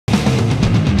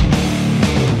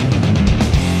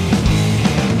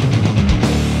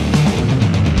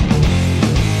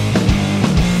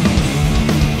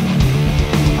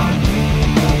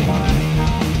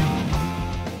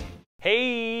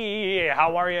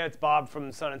How are you? It's Bob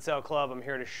from Sun and Sail Club. I'm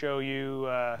here to show you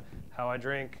how I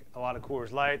drink a lot of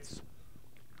Coors Lights.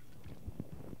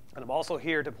 And I'm also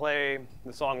here to play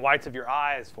the song Whites of Your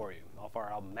Eyes for you off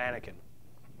our album Mannequin.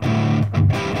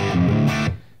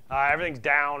 Everything's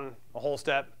down a whole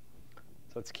step,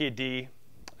 so it's key D.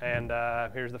 And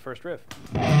here's the first riff.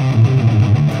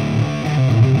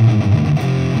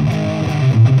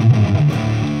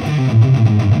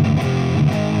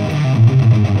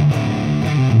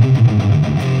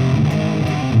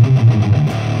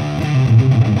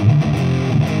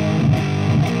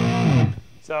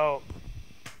 So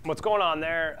what's going on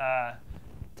there,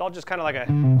 it's all just kind of like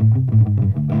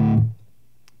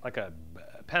a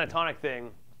pentatonic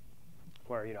thing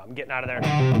where, you know, I'm getting out of there.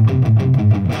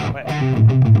 Wait.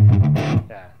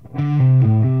 Yeah.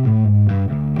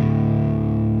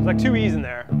 There's like two E's in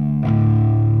there.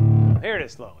 Here it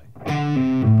is slowly.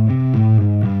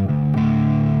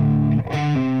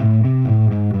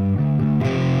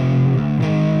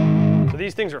 So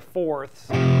these things are fourths,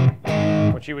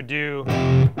 which you would do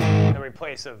in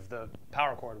replace of the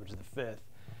power chord, which is the fifth.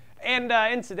 And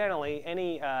incidentally,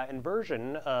 any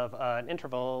inversion of an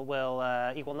interval will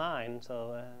equal 9.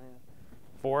 So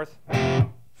fourth,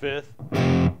 fifth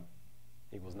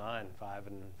equals 9. 5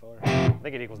 and 4. I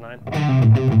think it equals 9.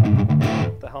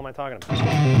 What the hell am I talking about?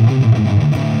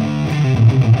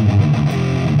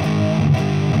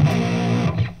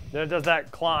 Then it does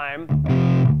that climb.